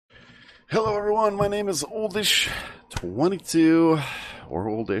Hello everyone, my name is Oldish22, or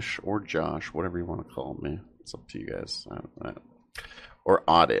Oldish, or Josh, whatever you want to call me. It's up to you guys. Or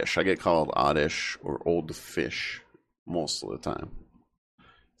Oddish. I get called Oddish or Old Fish most of the time,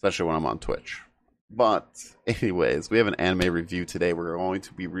 especially when I'm on Twitch. But anyways, we have an anime review today. We're going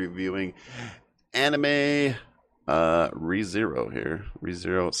to be reviewing anime ReZero here.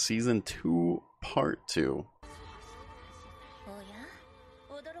 ReZero Season 2, Part 2.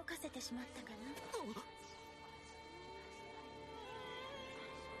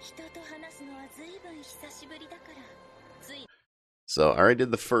 So I already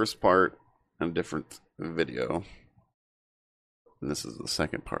did the first part in a different video. And this is the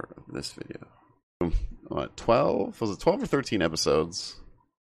second part of this video. What, 12? Was it 12 or 13 episodes?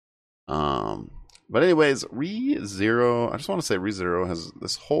 But anyways, ReZero, I just want to say ReZero has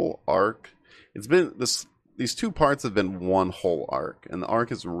this whole arc. It's been these two parts have been one whole arc, and the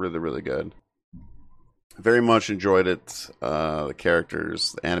arc is really, really good. Very much enjoyed it. The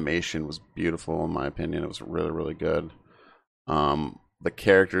characters, the animation was beautiful in my opinion. It was really, really good. The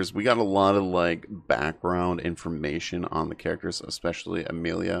characters, we got a lot of like background information on the characters, especially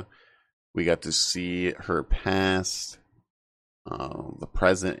Amelia. We got to see her past, the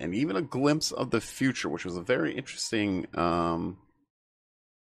present, and even a glimpse of the future, which was a very interesting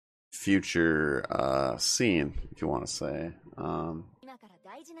future scene, if you want to say.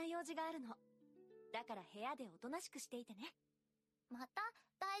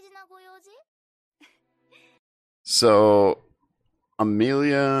 So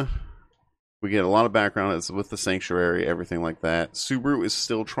Amelia, we get a lot of background. It's with the sanctuary, everything like that. Subaru is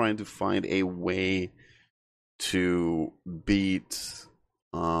still trying to find a way to beat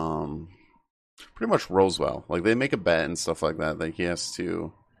pretty much Roswell. Like, they make a bet and stuff like that. Like, he has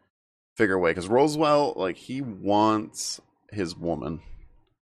to figure a way, because Roswell, like, he wants his woman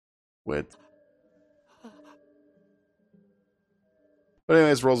with. But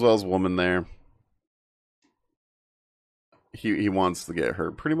anyways, Roswell's woman there. He wants to get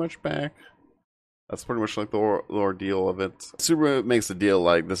her pretty much back. That's pretty much like the ordeal of it. Subaru makes a deal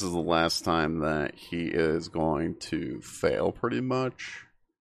like this is the last time that he is going to fail, pretty much.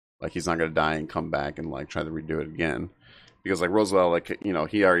 Like, he's not going to die and come back and like try to redo it again. Because like Roswell, like, you know,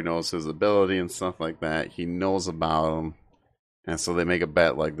 he already knows his ability and stuff like that. He knows about him. And so they make a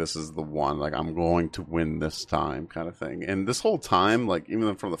bet like this is the one. Like, I'm going to win this time, kind of thing. And this whole time, like,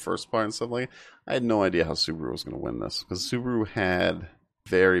 even from the first part and stuff like that, I had no idea how Subaru was going to win this. Because Subaru had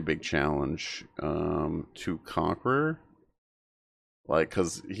very big challenge to conquer, like,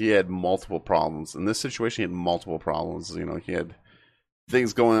 because he had multiple problems in this situation. He had multiple problems. You know, he had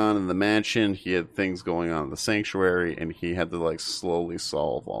things going on in the mansion, he had things going on in the sanctuary, and he had to like slowly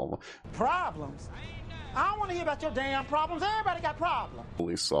solve all the problems. I don't want to hear about your damn problems. Everybody got problems.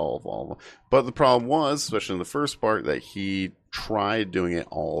 Slowly solve all of them. But the problem was, especially in the first part, that he tried doing it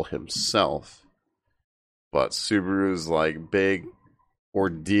all himself. But Subaru's like big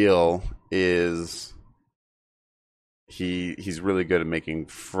ordeal is he's really good at making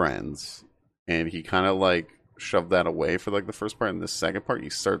friends, and he kind of like shoved that away for like the first part. In the second part, he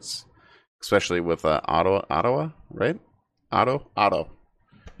starts, especially with Ottawa, right? Otto.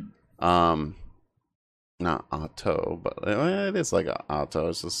 Not Otto, but it is like Otto.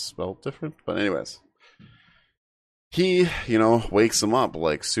 It's just spelled different. But anyways, he, you know, wakes him up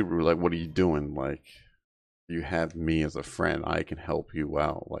like, Subaru, like, what are you doing? Like, you have me as a friend. I can help you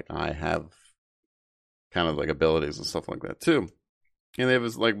out. Like, I have kind of like abilities and stuff like that too. And they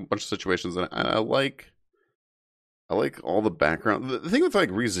have like a bunch of situations, and I like all the background. The thing with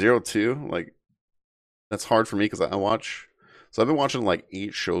like ReZero too, like, that's hard for me because I watch. So I've been watching like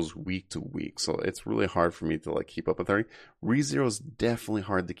 8 shows week to week, so it's really hard for me to like keep up with everything. ReZero is definitely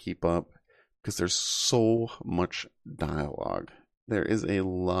hard to keep up because there's so much dialogue. There is a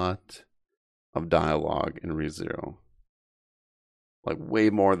lot of dialogue in ReZero, like way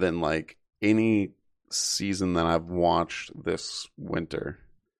more than like any season that I've watched this winter.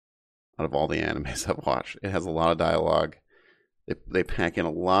 Out of all the animes I've watched, it has a lot of dialogue. They pack in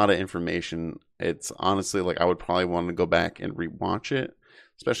a lot of information. It's honestly like I would probably want to go back and rewatch it,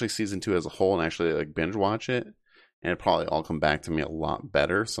 especially season 2 as a whole, and actually like binge watch it, and it probably all come back to me a lot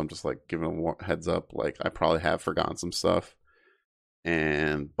better. So I'm just like giving a heads up, like I probably have forgotten some stuff,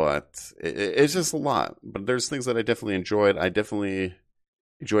 but it's just a lot. But there's things that I definitely enjoyed. I definitely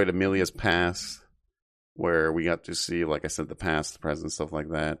enjoyed Amelia's past, where we got to see, like I said, the past, the present, stuff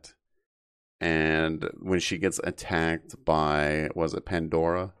like that. And when she gets attacked by, was it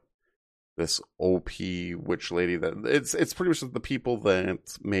Pandora? This OP witch lady that it's pretty much the people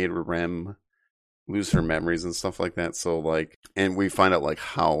that made Rem lose her memories and stuff like that. So like, and we find out like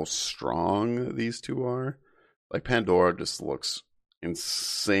how strong these two are. Like Pandora just looks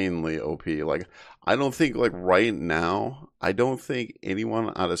insanely OP. Like I don't think like right now, I don't think anyone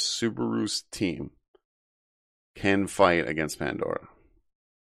out of Subaru's team can fight against Pandora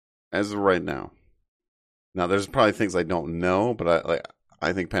as of right now. Now there's probably things I don't know, but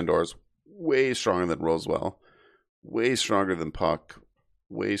I think Pandora's way stronger than Roswell, way stronger than Puck,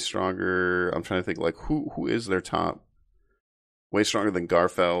 way stronger. I'm trying to think like who is their top. Way stronger than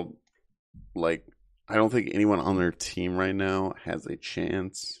Garfield. Like I don't think anyone on their team right now has a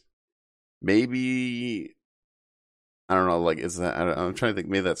chance. Maybe I don't know. Like is that? I'm trying to think.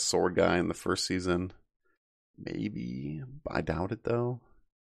 Maybe that sword guy in the first season. Maybe I doubt it though.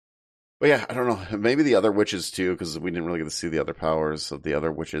 But yeah, I don't know. Maybe the other witches too, because we didn't really get to see the other powers of the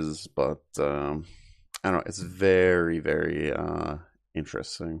other witches. But I don't know. It's very, very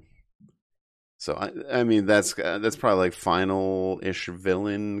interesting. So I mean, that's probably like final-ish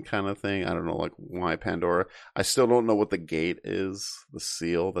villain kind of thing. I don't know, like why Pandora. I still don't know what the gate is, the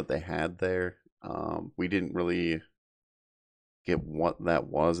seal that they had there. We didn't really get what that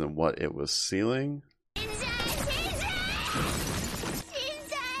was and what it was sealing.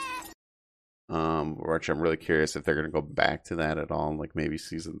 Which I'm really curious if they're going to go back to that at all, like maybe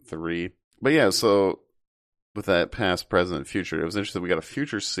season 3. But yeah, so with that past, present, future, it was interesting. We got a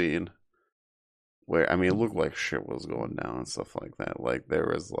future scene where, I mean, it looked like shit was going down and stuff like that. Like there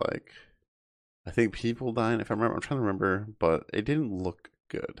was like, I think people dying. If I remember, I'm trying to remember, but it didn't look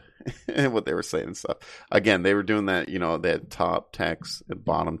good. What they were saying and stuff. Again, they were doing that. You know, they had top text and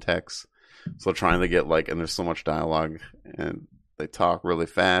bottom text, so trying to get like, and there's so much dialogue, and they talk really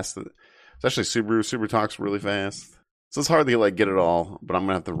fast. Especially Subaru. Subaru talks really fast. So it's hard to like get it all, but I'm going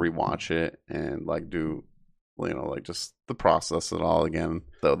to have to rewatch it and like do, you know, like just the process it all again.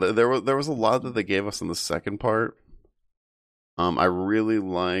 So there was a lot that they gave us in the second part. I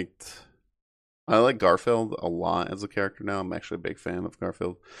like Garfield a lot as a character now. I'm actually a big fan of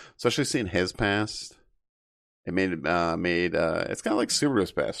Garfield, especially seeing his past. It made it's kind of like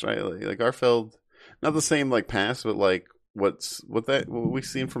Subaru's past, right? Like Garfield, not the same like past, but like what we've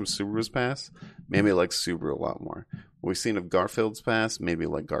seen from Subaru's past made me like Subaru a lot more. What we've seen of Garfield's past made me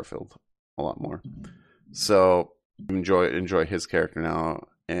like Garfield a lot more. So enjoy his character now,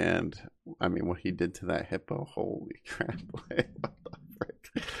 and I mean what he did to that hippo. Holy crap! What the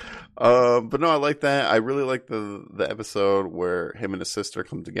frick? But no, I like that. I really like the episode where him and his sister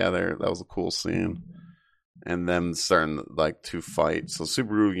come together. That was a cool scene, and them starting like to fight. So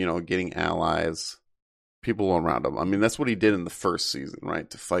Subaru, you know, getting allies. People around him. I mean, that's what he did in the first season, right?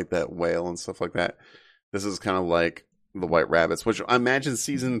 To fight that whale and stuff like that. This is kind of like the White Rabbits, which I imagine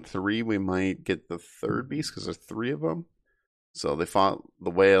season 3 we might get the third beast because there's 3 of them. So they fought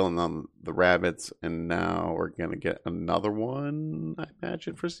the whale and then the rabbits, and now we're gonna get another one, I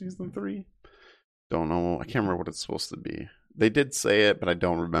imagine, for season 3. Don't know. I can't remember what it's supposed to be. They did say it, but I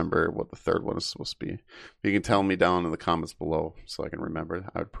don't remember what the third one is supposed to be. You can tell me down in the comments below so I can remember.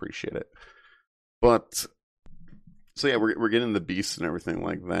 I would appreciate it. But so yeah, we're getting the beasts and everything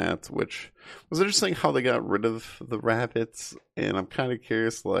like that, which was interesting how they got rid of the rabbits. And I'm kind of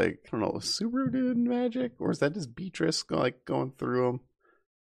curious, like, I don't know, is Subaru doing magic, or is that just Beatrice like going through them?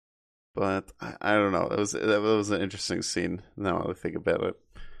 But I don't know. That was an interesting scene. Now I think about it.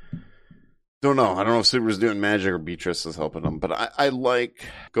 Don't know. I don't know if Subaru's doing magic or Beatrice is helping him. But I like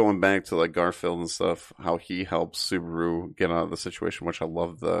going back to like Garfield and stuff, how he helps Subaru get out of the situation, which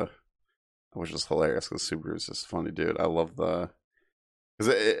which is hilarious because Subaru is just a funny dude. I love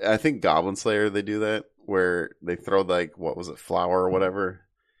because I think Goblin Slayer they do that where they throw like what was it, flour or whatever,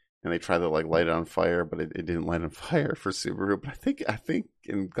 and they try to like light it on fire, but it didn't light on fire for Subaru. But I think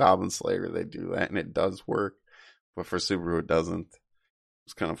in Goblin Slayer they do that and it does work, but for Subaru it doesn't.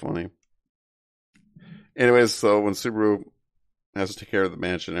 It's kind of funny. Anyways, so when Subaru has to take care of the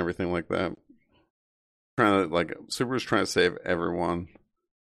mansion and everything like that, Subaru's trying to save everyone.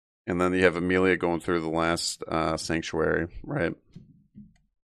 And then you have Amelia going through the last sanctuary, right?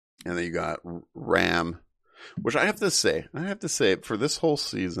 And then you got Ram, which I have to say, for this whole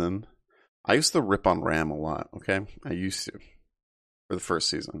season, I used to rip on Ram a lot, okay? I used to, for the first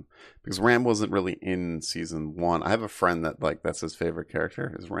season. Because Ram wasn't really in season 1. I have a friend that's his favorite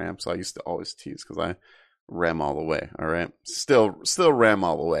character, is Ram. So I used to always tease, because I Ram all the way, all right? Still Ram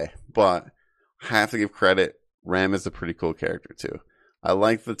all the way. But I have to give credit, Ram is a pretty cool character, too. I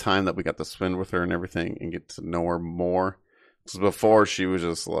like the time that we got to spend with her and everything and get to know her more. Because before she was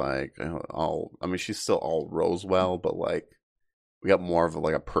just like she's still all Roswell, but like we got more of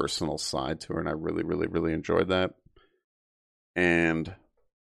a personal side to her, and I really, really, really enjoyed that. And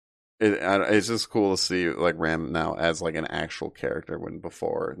it's just cool to see like Ram now as like an actual character, when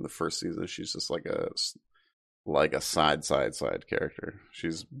before in the first season she's just like a side character.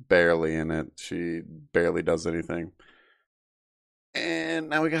 She's barely in it. She barely does anything. And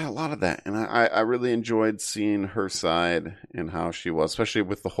now we got a lot of that, and I really enjoyed seeing her side and how she was, especially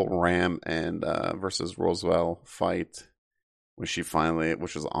with the whole Ram and versus Roswell fight, when she finally,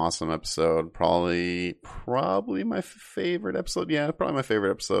 which was an awesome episode, probably my favorite episode. Yeah, probably my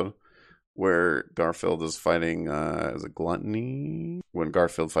favorite episode, where Garfield is fighting is it Gluttony, when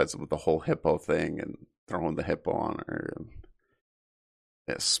Garfield fights with the whole hippo thing and throwing the hippo on her. And,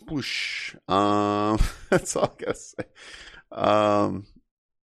 yeah, sploosh. That's all I gotta say.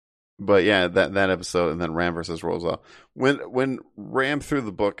 But yeah, that episode, and then Ram versus Roswell. When Ram threw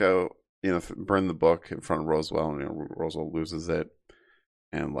the book out, burned the book in front of Roswell, and Roswell loses it,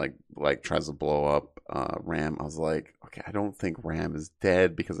 and like tries to blow up Ram. I was like, okay, I don't think Ram is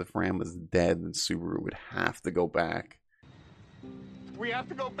dead, because if Ram was dead, then Subaru would have to go back. We have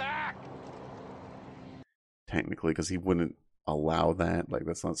to go back. Technically, because he wouldn't allow that. Like,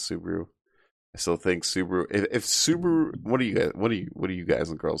 that's not Subaru. I still think Subaru. If Subaru, what do you guys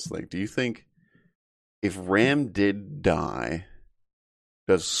and girls think? Do you think if Ram did die,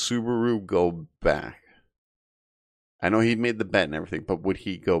 does Subaru go back? I know he made the bet and everything, but would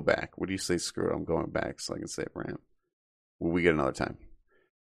he go back? Would you say, screw it, I'm going back so I can save Ram? Will we get another time?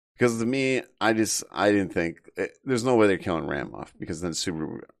 Because to me, I didn't think there's no way they're killing Ram off, because then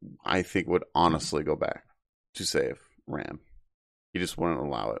Subaru, I think, would honestly go back to save Ram. He just wouldn't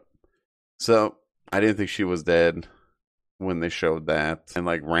allow it. So I didn't think she was dead when they showed that. And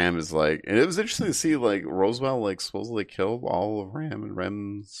like Ram is like, and it was interesting to see like Roswell like supposedly killed all of Ram and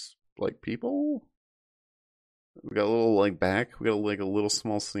Ram's like people. We got a little like we got like a little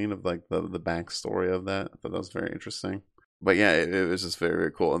small scene of like the backstory of that. I thought that was very interesting. But yeah, it was just very,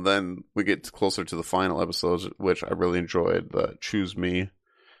 very cool. And then we get closer to the final episodes, which I really enjoyed. The Choose Me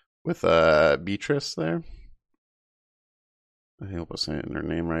with Beatrice there. I hope I'm saying her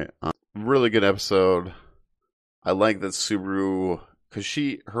name right. Really good episode. I like that Subaru, because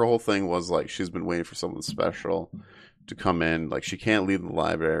her whole thing was like she's been waiting for something special to come in. Like, she can't leave the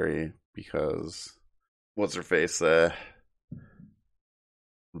library because what's her face? The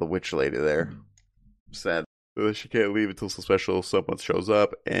witch lady there said she can't leave until some special someone shows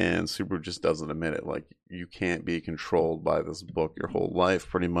up, and Subaru just doesn't admit it. Like, you can't be controlled by this book your whole life,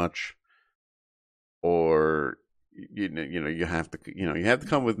 pretty much, or you have to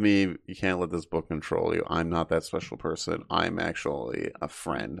come with me. You can't let this book control you. I'm not that special person. I'm actually a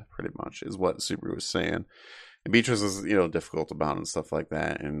friend, pretty much, is what Subaru was saying. And Beatrice is, difficult about it and stuff like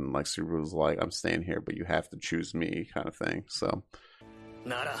that. And like Subaru's like, I'm staying here, but you have to choose me, kind of thing. So.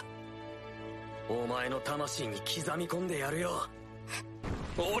 Nara.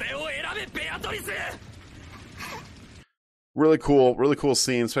 Really cool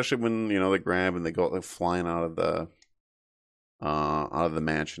scene, especially when they grab and they go flying out of the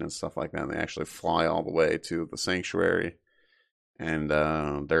mansion and stuff like that. And they actually fly all the way to the sanctuary, and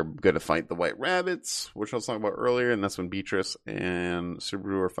they're going to fight the White Rabbits, which I was talking about earlier. And that's when Beatrice and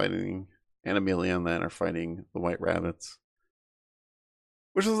Subaru are fighting, and Amelia and that are fighting the White Rabbits,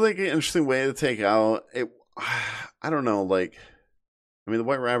 which was like an interesting way to take out it. I don't know, like. I mean, the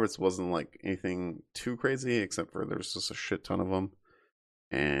White Rabbits wasn't like anything too crazy, except for there's just a shit ton of them.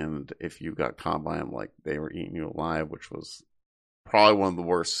 And if you got caught by them, like, they were eating you alive, which was probably one of the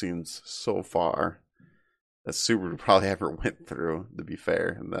worst scenes so far that Subaru probably ever went through, to be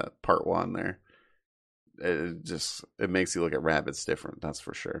fair, in that part one there. It makes you look at rabbits different, that's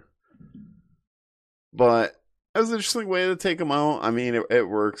for sure. But it was an interesting way to take them out. I mean, it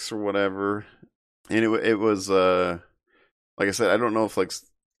works or whatever. And it was, like I said, I don't know if like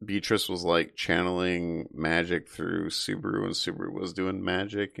Beatrice was like channeling magic through Subaru, and Subaru was doing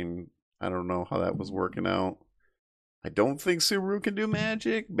magic, and I don't know how that was working out. I don't think Subaru can do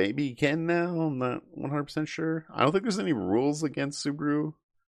magic. Maybe he can now. I'm not 100% sure. I don't think there's any rules against Subaru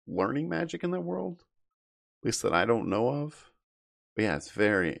learning magic in that world, at least that I don't know of. But yeah, it's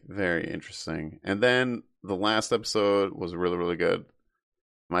very, very interesting. And then the last episode was really, really good. In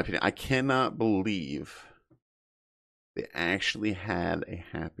my opinion, I cannot believe they actually had a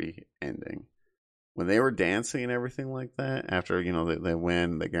happy ending. When they were dancing and everything like that, after, they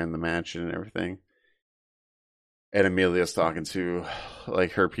win, they get in the match and everything, and Amelia's talking to,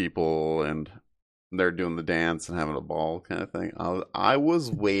 like, her people, and they're doing the dance and having a ball kind of thing. I was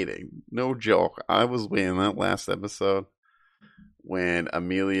waiting, no joke, I was waiting that last episode when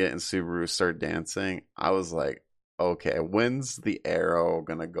Amelia and Subaru start dancing. I was like, okay, when's the arrow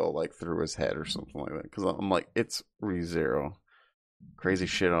gonna go like through his head or something like that? Because I'm like, it's ReZero. crazy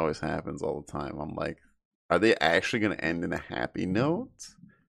shit always happens all the time. I'm like, are they actually going to end in a happy note?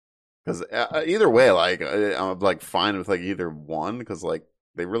 Because either way, like, I'm like fine with like either one, because like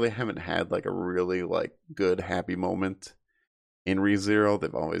they really haven't had like a really like good happy moment in ReZero.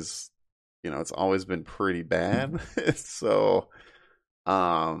 They've always, it's always been pretty bad. So,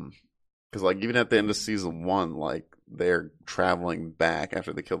 because like even at the end of season 1, like they're traveling back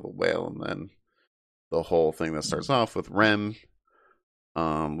after they kill the whale, and then the whole thing that starts off with Rem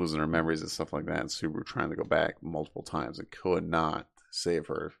losing her memories and stuff like that, and Subaru trying to go back multiple times and could not save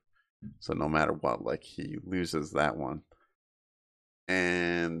her. So no matter what, like he loses that one.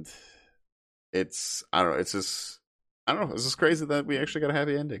 And it's just crazy that we actually got a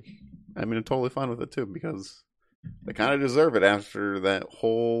happy ending. I mean, I'm totally fine with it too, because they kind of deserve it after that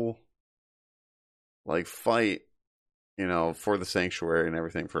whole like fight, for the sanctuary and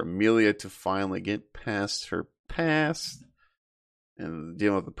everything, for Amelia to finally get past her past and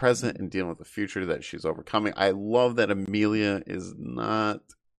dealing with the present and dealing with the future that she's overcoming. I love that Amelia is not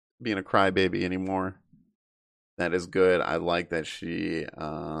being a crybaby anymore. That is good. I like that she's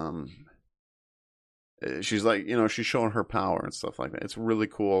like, she's showing her power and stuff like that. It's really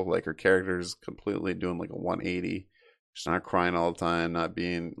cool. Like her character is completely doing like a 180. She's not crying all the time, not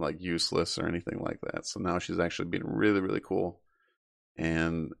being like useless or anything like that. So now she's actually being really, really cool.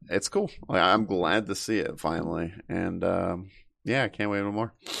 And it's cool. Like, I'm glad to see it finally. And I can't wait no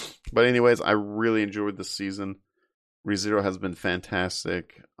more. But anyways, I really enjoyed this season. ReZero has been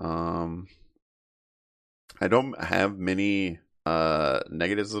fantastic. I don't have many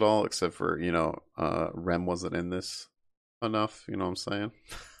negatives at all, except for, Rem wasn't in this enough. You know what I'm saying?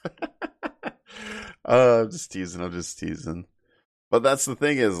 I'm just teasing. But that's the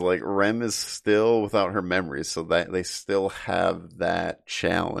thing is, like, Rem is still without her memories, so that they still have that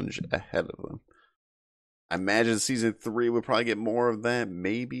challenge ahead of them. I imagine season 3 would probably get more of that,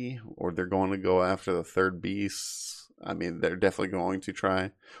 maybe, or they're going to go after the third beast. I mean, they're definitely going to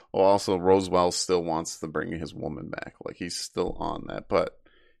try. Well, also, Roswell still wants to bring his woman back. Like, he's still on that. But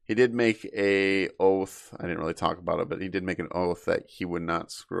he did make a oath. I didn't really talk about it, but he did make an oath that he would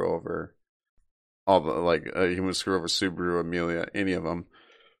not screw over all the, like, he wouldn't screw over Subaru, Amelia, any of them.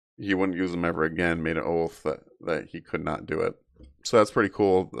 He wouldn't use them ever again. Made an oath that he could not do it. So that's pretty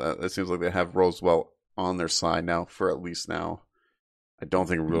cool. It seems like they have Roswell on their side now, for at least now. I don't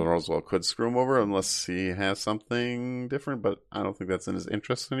think Roswell could screw him over unless he has something different, but I don't think that's in his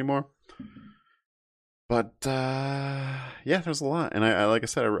interest anymore. But there's a lot, and I like I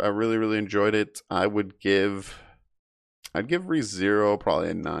said, I really, really enjoyed it. I'd give ReZero probably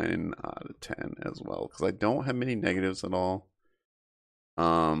a 9 out of 10 as well, because I don't have many negatives at all.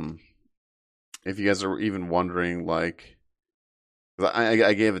 If you guys are even wondering, like,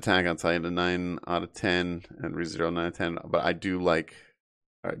 I gave Attack on Titan a 9 out of 10 and ReZero 9 out of 10, but I do like.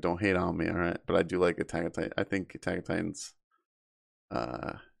 All right, don't hate on me, all right? But I do like Attack on Titan. I think Attack on Titan's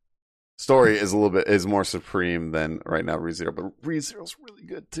story is more supreme than right now ReZero, but ReZero's really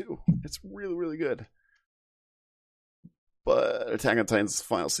good too. It's really, really good. But Attack on Titan's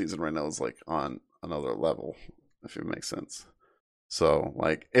final season right now is like on another level, if it makes sense. So,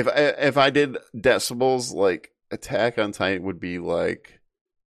 like, if I did decibels, like, Attack on Titan would be like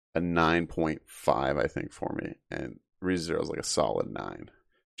a 9.5, I think, for me, and ReZero is like a solid 9.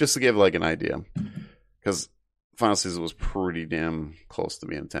 Just to give like an idea, because final season was pretty damn close to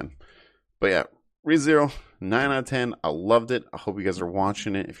being 10. But yeah, ReZero 9 out of 10. I loved it. I hope you guys are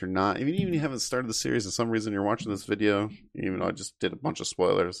watching it. If you're not, even if you haven't started the series, for some reason you're watching this video, even though I just did a bunch of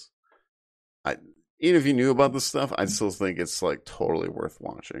spoilers, even if you knew about this stuff, I still think it's like totally worth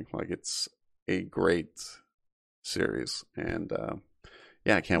watching. Like, it's a great series, and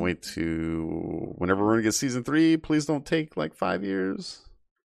I can't wait to whenever we're gonna get season 3. Please don't take like 5 years.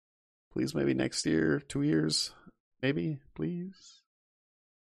 Please, maybe next year, 2 years, maybe, please.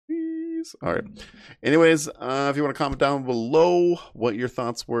 All right. Anyways, if you want to comment down below what your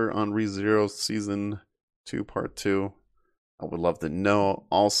thoughts were on ReZero Season 2, Part 2, I would love to know.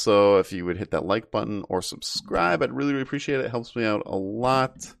 Also, if you would hit that like button or subscribe, I'd really, really appreciate it. It helps me out a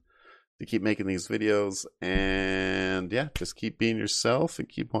lot to keep making these videos. And just keep being yourself and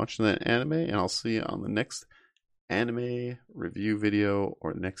keep watching that anime. And I'll see you on the next anime review video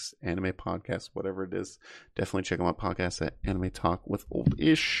or next anime podcast, whatever it is. Definitely check out my podcast at Anime Talk with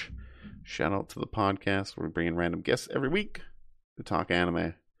Oldish. Shout out to the podcast. We're bringing random guests every week to talk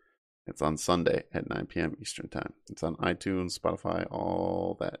anime. It's on Sunday at 9 p.m. Eastern Time. It's on iTunes, Spotify,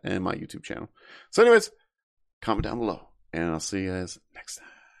 all that, and my YouTube channel. So anyways, comment down below, and I'll see you guys next time.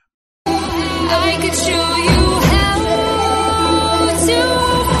 I could show you how to